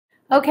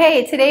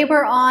Okay, today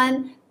we're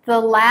on the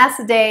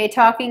last day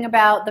talking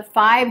about the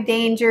 5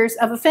 dangers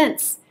of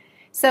offense.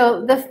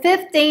 So the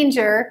 5th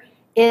danger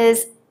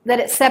is that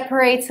it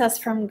separates us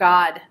from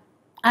God.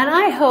 And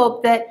I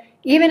hope that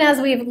even as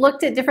we've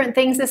looked at different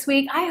things this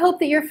week, I hope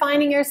that you're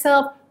finding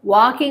yourself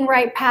walking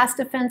right past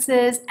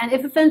offenses. And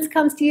if offense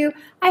comes to you,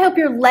 I hope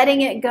you're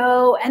letting it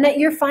go and that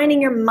you're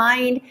finding your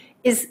mind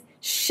is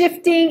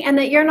shifting and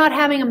that you're not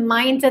having a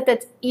mindset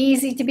that's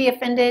easy to be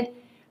offended.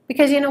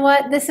 Because you know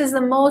what? This is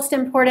the most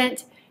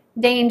important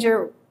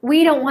danger.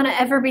 We don't want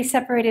to ever be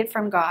separated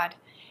from God.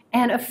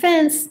 And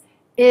offense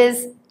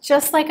is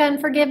just like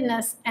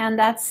unforgiveness, and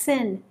that's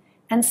sin.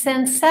 And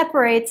sin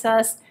separates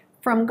us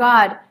from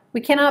God.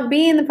 We cannot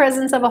be in the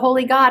presence of a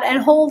holy God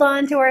and hold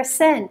on to our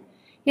sin.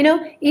 You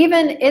know,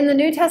 even in the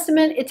New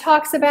Testament, it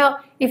talks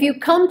about if you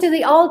come to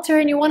the altar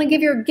and you want to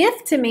give your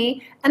gift to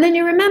me, and then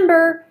you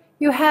remember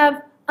you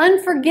have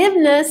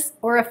unforgiveness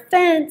or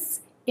offense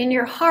in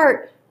your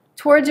heart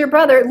towards your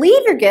brother,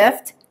 leave your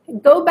gift,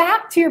 go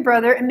back to your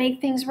brother and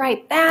make things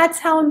right. That's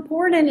how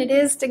important it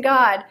is to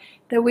God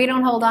that we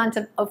don't hold on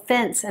to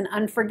offense and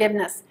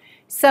unforgiveness.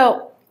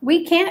 So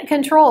we can't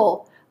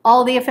control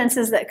all the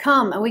offenses that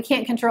come, and we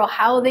can't control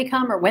how they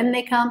come or when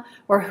they come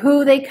or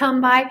who they come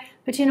by.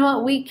 But you know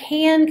what? We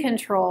can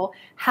control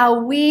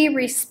how we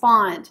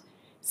respond.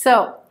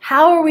 So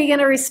how are we going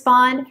to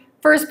respond?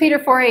 1 Peter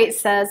 4:8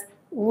 says,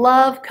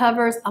 love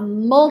covers a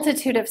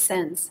multitude of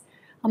sins,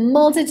 a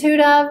multitude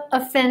of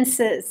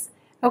offenses.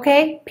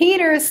 Okay,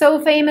 Peter is so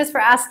famous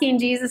for asking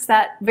Jesus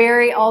that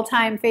very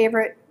all-time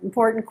favorite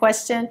important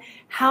question,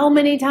 how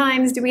many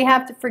times do we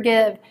have to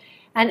forgive?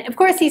 And of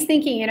course he's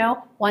thinking,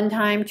 1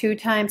 time, 2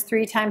 times,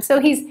 3 times.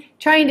 So he's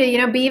trying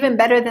to, be even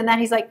better than that.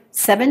 He's like,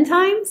 7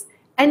 times?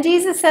 And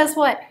Jesus says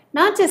what?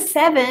 Not just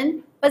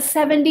 7, but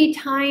 70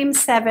 times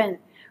 7.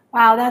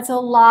 Wow, that's a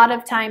lot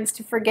of times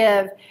to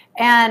forgive.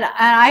 And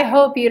I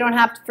hope you don't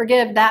have to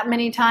forgive that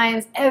many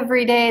times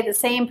every day, the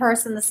same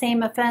person, the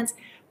same offense.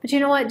 But you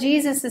know what?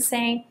 Jesus is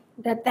saying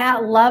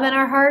that love in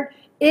our heart,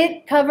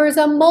 it covers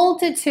a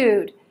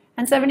multitude.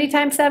 And 70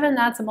 times 7,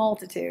 that's a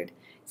multitude.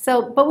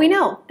 So, but we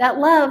know that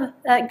love,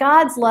 that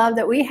God's love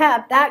that we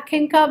have, that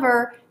can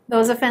cover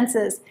those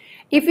offenses.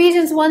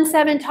 Ephesians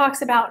 1:7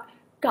 talks about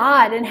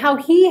God and how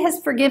He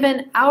has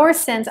forgiven our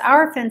sins,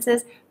 our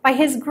offenses, by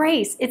His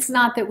grace. It's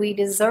not that we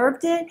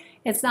deserved it.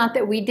 It's not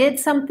that we did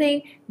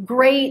something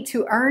great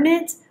to earn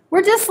it.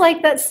 We're just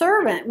like that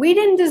servant. We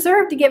didn't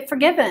deserve to get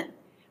forgiven,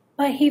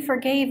 but He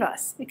forgave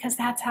us because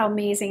that's how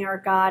amazing our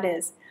God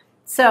is.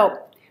 So,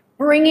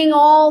 bringing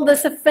all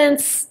this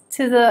offense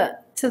to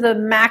the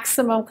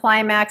maximum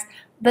climax,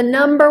 the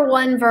number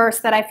 1 verse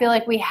that I feel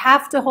like we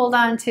have to hold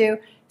on to,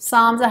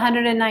 Psalms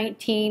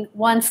 119,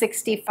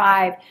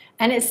 165.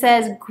 And it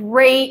says,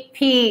 great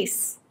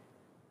peace.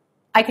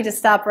 I could just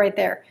stop right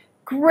there.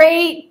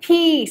 Great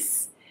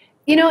peace.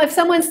 If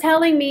someone's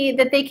telling me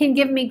that they can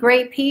give me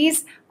great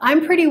peace,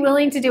 I'm pretty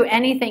willing to do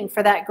anything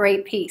for that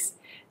great peace.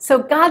 So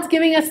God's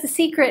giving us the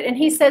secret, and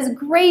He says,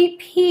 great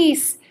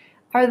peace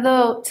are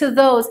to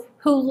those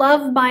who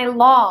love my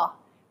law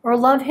or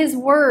love His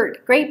word.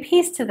 Great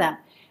peace to them.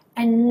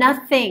 And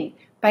nothing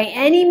by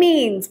any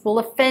means will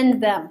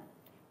offend them.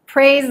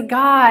 Praise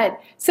God.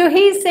 So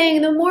He's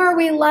saying the more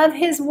we love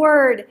His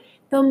word,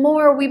 the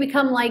more we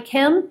become like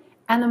Him,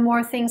 and the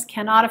more things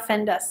cannot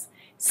offend us.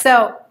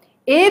 So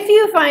if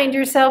you find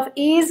yourself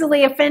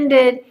easily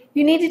offended,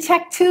 you need to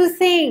check 2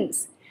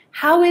 things.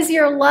 How is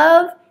your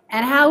love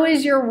and how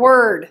is your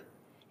word?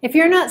 If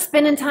you're not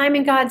spending time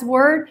in God's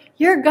word,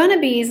 you're going to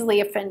be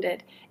easily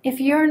offended. If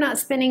you're not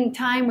spending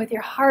time with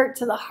your heart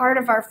to the heart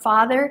of our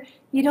Father,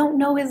 you don't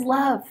know His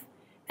love.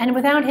 And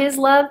without His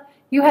love,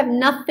 you have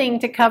nothing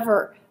to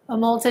cover a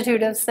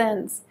multitude of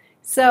sins.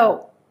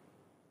 So,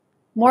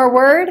 more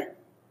word,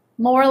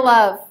 more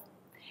love.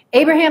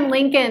 Abraham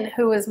Lincoln,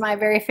 who was my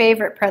very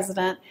favorite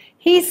president,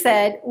 he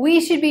said, we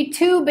should be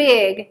too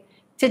big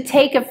to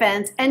take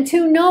offense and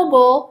too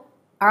noble,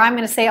 or I'm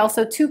going to say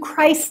also too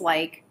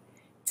Christ-like,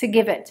 to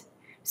give it.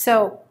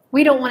 So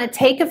we don't want to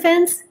take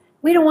offense.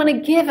 We don't want to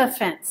give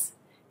offense.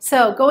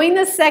 So going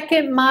the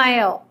 2nd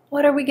mile,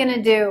 what are we going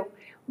to do?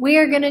 We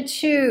are going to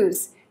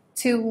choose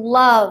to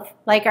love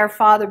like our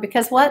Father,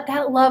 because what?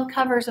 That love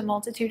covers a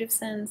multitude of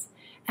sins.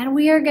 And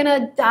we are going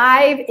to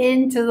dive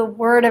into the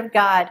Word of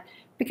God,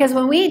 because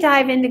when we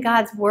dive into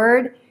God's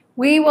Word,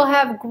 we will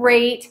have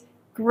great,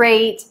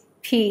 great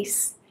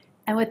peace.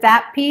 And with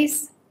that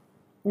peace,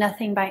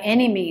 nothing by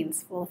any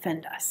means will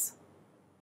offend us.